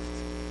gift.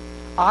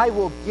 I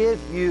will give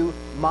you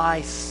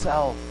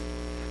myself,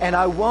 and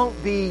I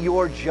won't be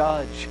your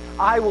judge.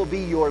 I will be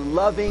your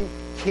loving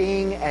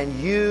king, and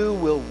you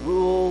will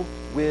rule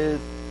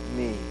with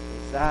me.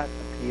 Is that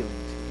appealing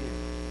to you?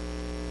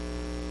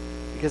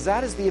 Because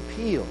that is the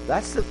appeal.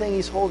 That's the thing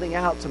he's holding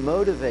out to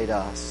motivate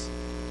us.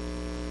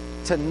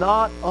 To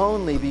not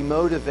only be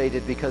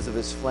motivated because of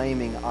his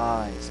flaming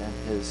eyes and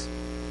his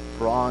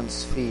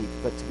bronze feet,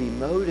 but to be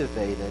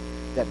motivated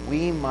that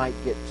we might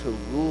get to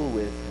rule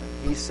with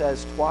him. He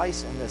says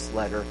twice in this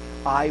letter,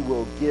 I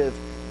will give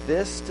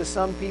this to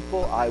some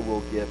people, I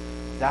will give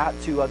that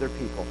to other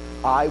people.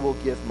 I will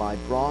give my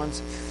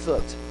bronze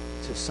foot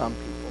to some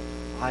people.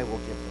 I will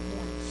give the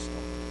morning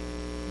star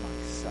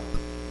myself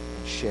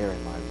and share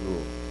in my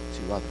rule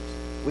to others.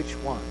 Which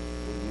one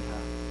will you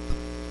have?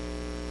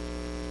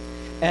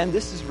 And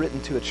this is written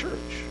to a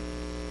church.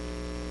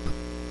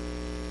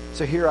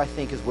 So here I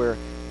think is where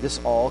this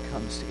all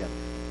comes together.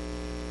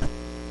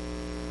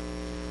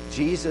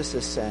 Jesus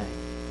is saying,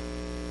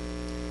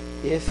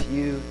 if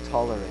you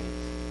tolerate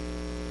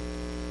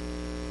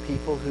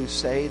people who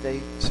say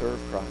they serve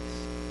Christ,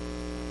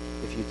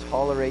 if you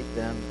tolerate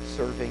them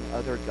serving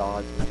other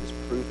gods, which is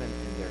proven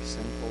in their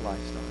sinful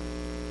lifestyle,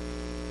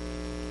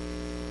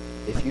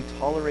 if you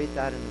tolerate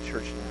that in the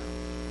church now,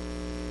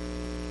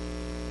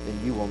 then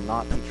you will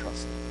not be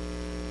trusted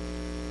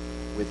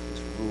with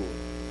his rule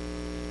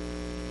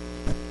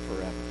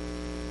forever.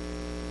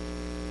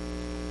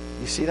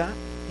 You see that?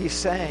 He's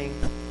saying,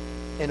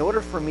 in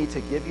order for me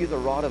to give you the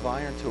rod of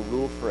iron to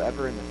rule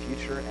forever in the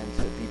future and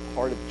to be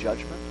part of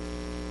judgment,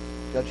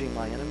 judging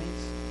my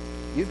enemies,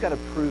 you've got to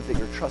prove that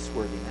you're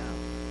trustworthy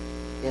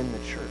now in the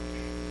church.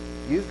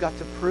 You've got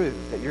to prove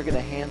that you're going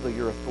to handle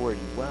your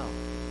authority well.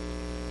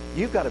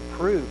 You've got to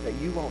prove that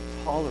you won't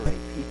tolerate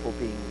people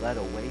being led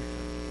away from you.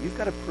 You've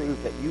got to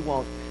prove that you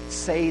won't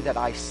say that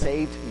I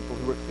saved people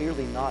who were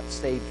clearly not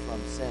saved from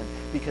sin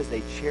because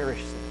they cherish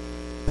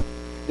sin.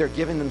 They're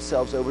giving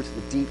themselves over to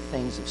the deep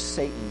things of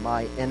Satan,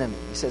 my enemy.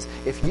 He says,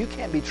 if you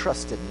can't be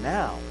trusted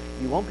now,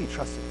 you won't be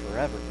trusted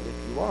forever. But if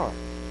you are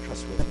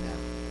trustworthy now,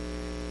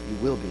 you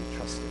will be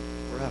trusted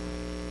forever.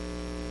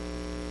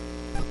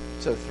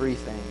 So 3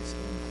 things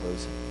in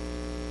closing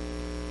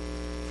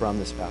from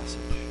this passage.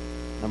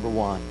 Number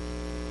 1,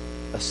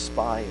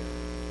 aspire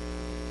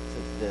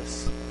to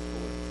this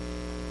authority.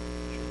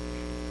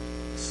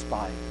 Church.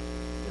 Aspire,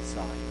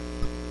 desire,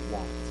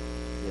 want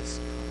this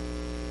kind of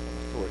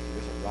authority.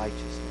 There's a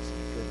righteousness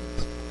and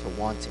goodness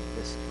to wanting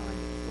this kind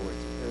of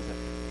authority. There's a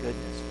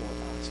goodness for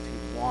us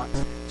to want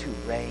to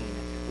reign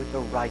with the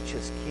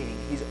righteous king.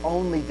 He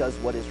only does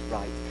what is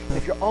right. And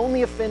if you're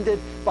only offended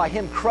by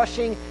him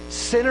crushing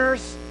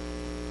sinners,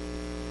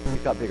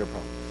 you've got bigger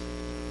problems.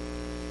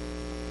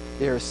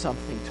 There is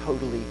something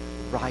totally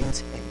right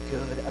and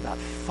good about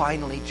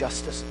finally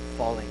justice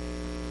falling.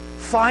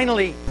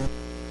 Finally,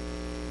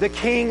 the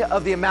king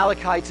of the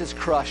Amalekites is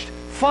crushed.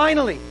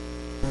 Finally,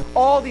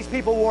 all these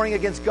people warring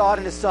against God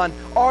and his Son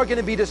are going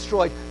to be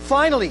destroyed.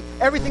 Finally,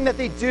 everything that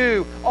they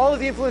do, all of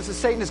the influence of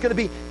Satan is going to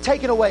be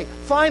taken away.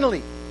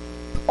 Finally,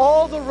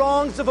 all the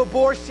wrongs of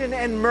abortion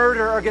and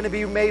murder are going to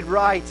be made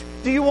right.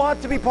 Do you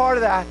want to be part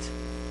of that?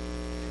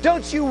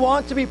 Don't you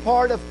want to be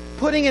part of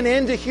putting an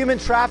end to human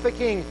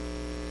trafficking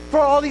for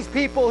all these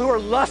people who are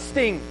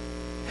lusting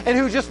and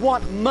who just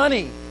want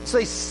money, so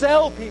they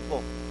sell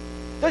people?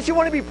 Don't you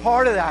want to be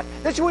part of that?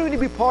 Don't you want to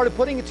be part of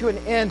putting to an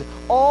end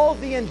all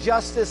the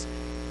injustice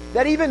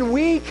that even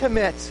we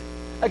commit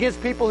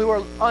against people who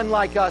are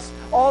unlike us?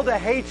 All the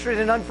hatred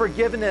and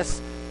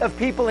unforgiveness of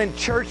people in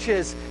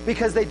churches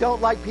because they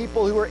don't like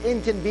people who are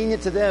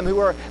inconvenient to them, who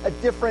are a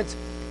different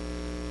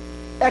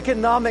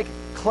economic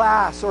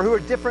class, or who are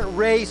different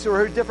race, or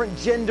who are different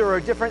gender, or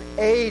different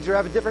age, or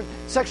have a different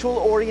sexual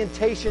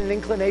orientation and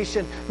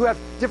inclination, who have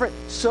different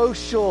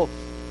social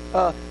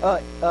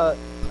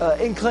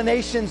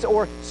inclinations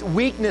or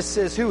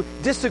weaknesses, who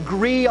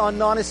disagree on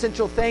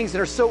non-essential things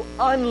and are so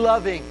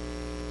unloving.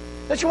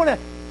 Don't you want to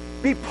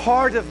be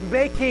part of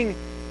making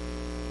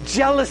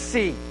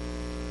jealousy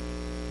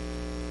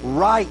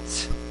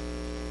right,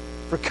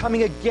 for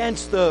coming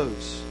against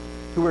those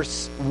who are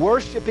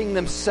worshiping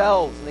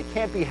themselves and they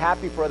can't be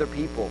happy for other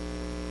people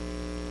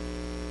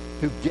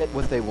who get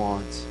what they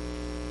want?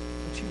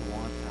 Don't you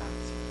want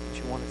that?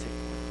 Don't you want to take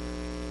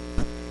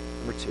part?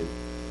 Number 2,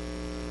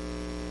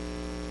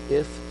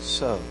 if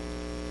so,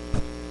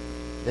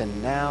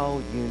 then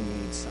now you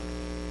need something.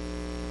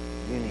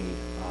 You need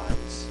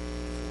eyes.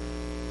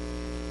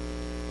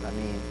 What I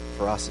mean,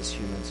 for us as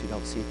humans who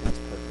don't see things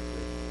perfectly,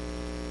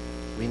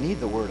 we need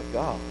the Word of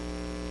God.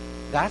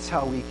 That's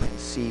how we can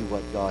see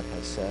what God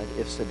has said.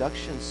 If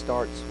seduction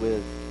starts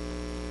with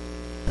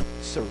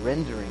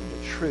surrendering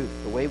the truth,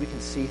 the way we can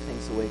see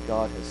things the way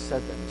God has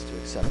said them is to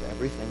accept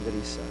everything that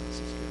he says is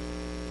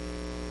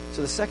good.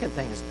 So the second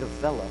thing is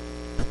develop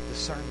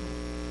discernment.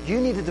 You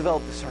need to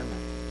develop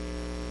discernment.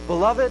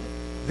 Beloved,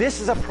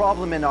 this is a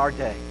problem in our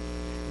day.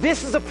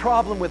 This is a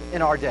problem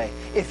in our day.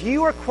 If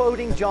you are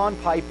quoting John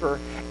Piper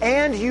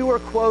and you are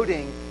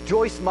quoting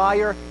Joyce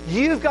Meyer,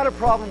 you've got a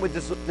problem with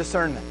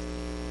discernment.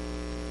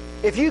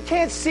 If you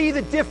can't see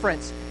the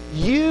difference,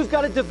 you've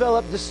got to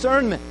develop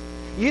discernment.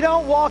 You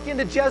don't walk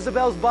into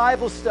Jezebel's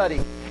Bible study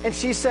and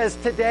she says,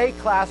 today,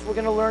 class, we're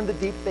going to learn the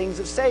deep things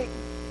of Satan.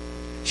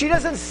 She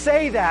doesn't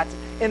say that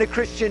in a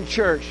Christian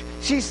church.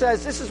 She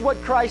says, this is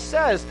what Christ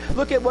says.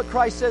 Look at what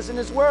Christ says in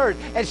his word.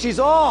 And she's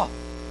off.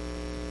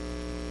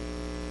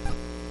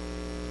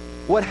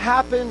 What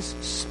happens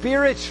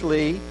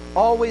spiritually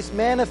always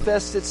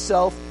manifests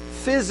itself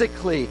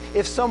physically.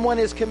 If someone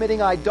is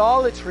committing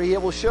idolatry,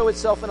 it will show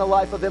itself in a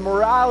life of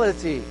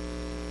immorality.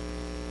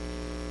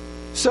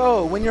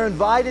 So, when you're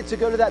invited to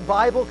go to that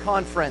Bible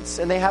conference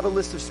and they have a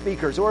list of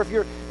speakers, or if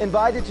you're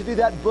invited to do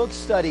that book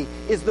study,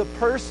 is the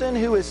person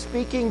who is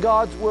speaking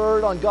God's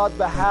word on God's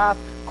behalf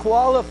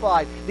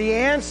qualified? The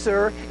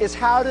answer is,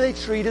 how do they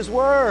treat his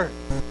word?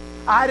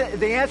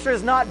 The answer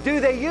is not,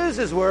 do they use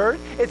his word?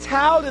 It's,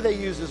 how do they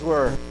use his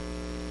word?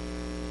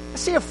 I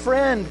see a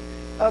friend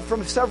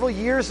from several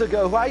years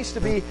ago who I used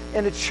to be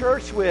in a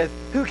church with,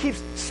 who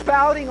keeps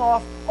spouting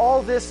off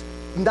all this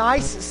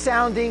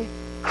nice-sounding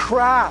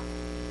crap.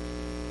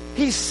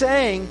 He's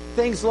saying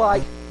things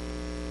like,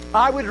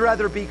 I would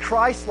rather be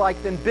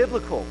Christ-like than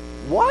biblical.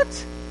 What?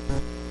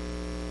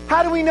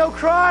 How do we know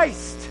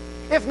Christ?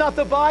 If not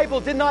the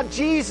Bible, did not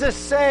Jesus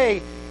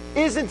say,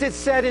 Isn't it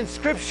said in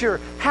Scripture,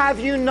 have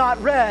you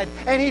not read?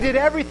 And he did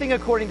everything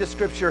according to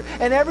Scripture.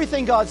 And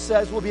everything God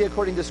says will be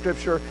according to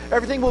Scripture.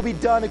 Everything will be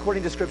done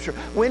according to Scripture.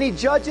 When he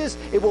judges,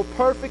 it will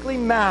perfectly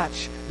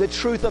match the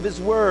truth of his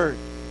word.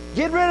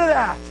 Get rid of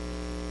that.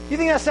 You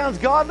think that sounds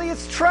godly?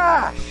 It's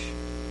trash.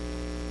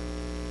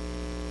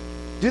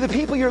 Do the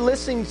people you're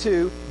listening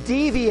to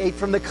deviate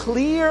from the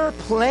clear,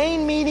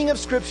 plain meaning of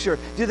Scripture?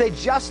 Do they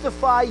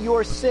justify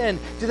your sin?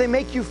 Do they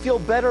make you feel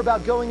better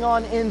about going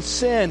on in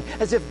sin?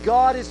 As if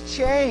God has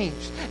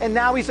changed and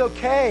now he's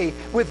okay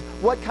with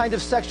what kind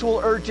of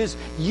sexual urges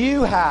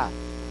you have.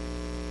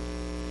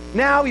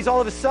 Now he's all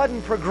of a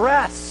sudden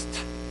progressed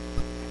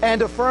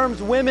and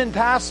affirms women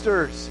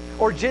pastors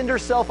or gender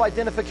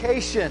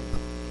self-identification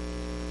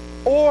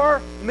or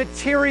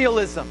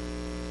materialism.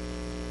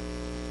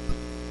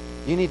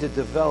 We need to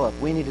develop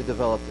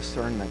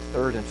discernment.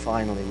 Third and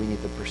finally, we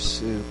need to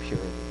pursue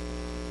purity.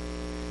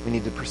 We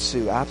need to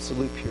pursue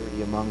absolute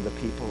purity among the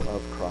people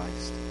of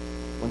Christ.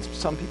 When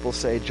some people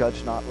say,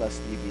 judge not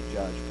lest ye be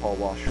judged, Paul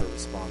Washer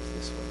responds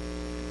this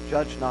way.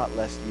 Judge not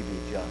lest ye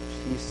be judged.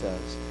 He says,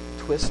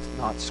 twist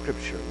not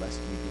Scripture lest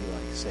ye be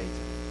like Satan.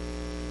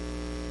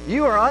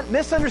 You are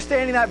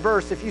misunderstanding that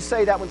verse if you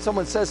say that when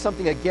someone says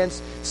something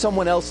against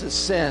someone else's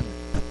sin.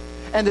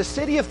 And the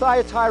city of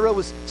Thyatira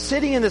was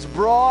sitting in this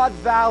broad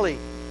valley.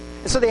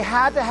 And so they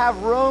had to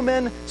have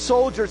Roman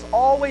soldiers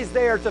always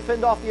there to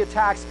fend off the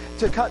attacks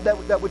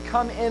that would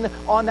come in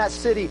on that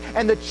city.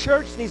 And the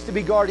church needs to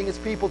be guarding its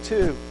people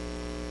too.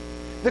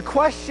 The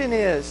question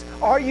is,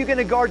 are you going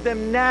to guard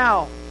them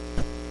now?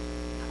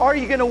 Are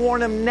you going to warn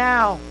them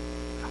now?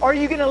 Are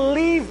you going to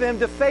leave them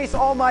to face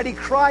Almighty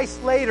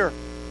Christ later?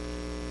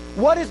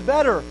 What is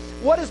better?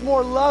 What is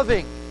more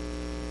loving?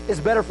 It's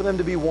better for them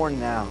to be warned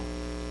now.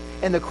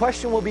 And the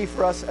question will be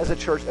for us as a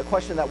church, a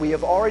question that we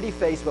have already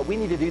faced, but we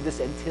need to do this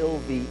until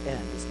the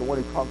end. It's the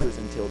one who conquers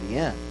until the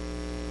end,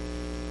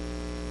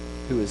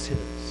 who is his.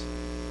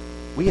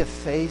 We have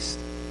faced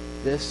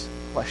this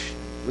question.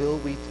 Will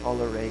we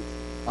tolerate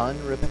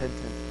unrepentant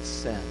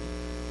sin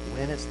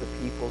when it's the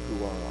people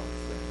who are our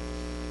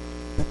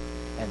friends?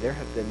 And there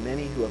have been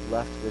many who have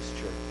left this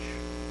church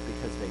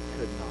because they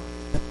could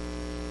not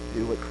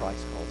do what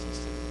Christ calls us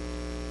to do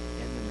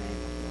in the name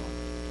of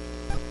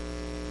God.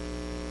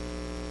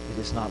 It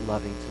is not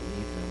loving to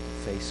leave them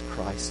to face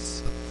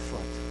Christ's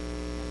foot.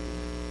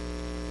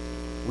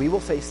 We will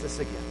face this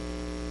again.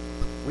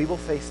 We will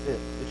face the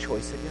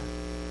choice again.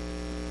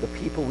 The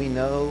people we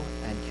know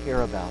and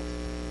care about,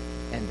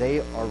 and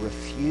they are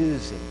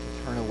refusing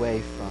to turn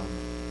away from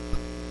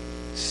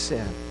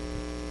sin.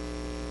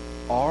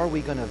 Are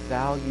we going to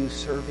value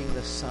serving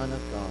the Son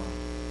of God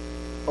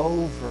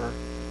over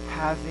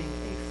having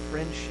a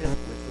friendship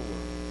with the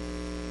world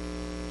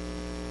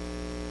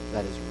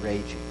that is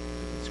raging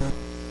against Christ?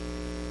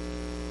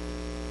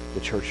 The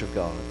church of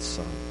God's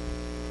Son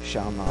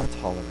shall not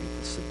tolerate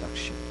the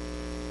seduction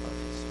of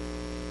his spirit.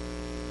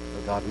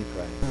 Oh God, we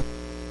pray.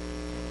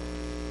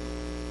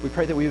 We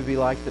pray that we would be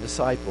like the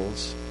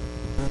disciples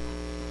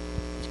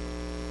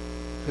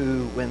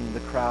who, when the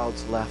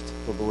crowds left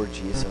the Lord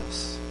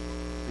Jesus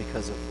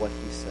because of what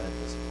he said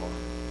was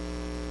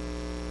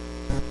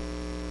hard,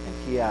 and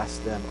he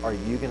asked them, are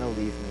you going to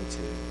leave me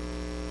too?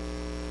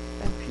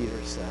 And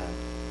Peter said,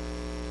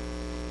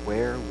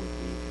 where would we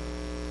go?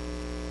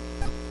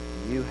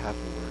 You have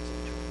the words of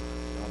eternal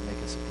life. God,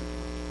 make us a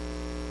people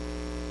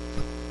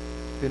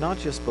who not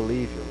just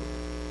believe your word,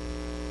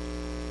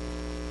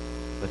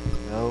 but who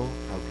know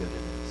how good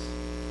it is.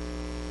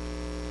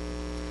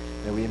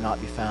 May we not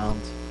be found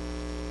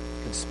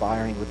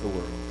conspiring with the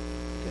world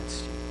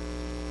against you.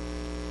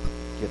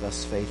 Give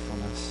us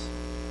faithfulness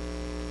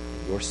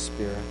and your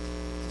spirit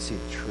to see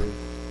the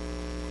truth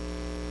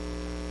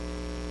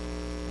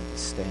and to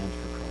stand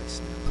for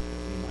Christ now, that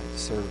we might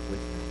serve with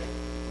him later.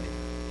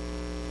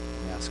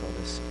 We ask all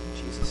this in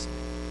Jesus'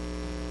 name.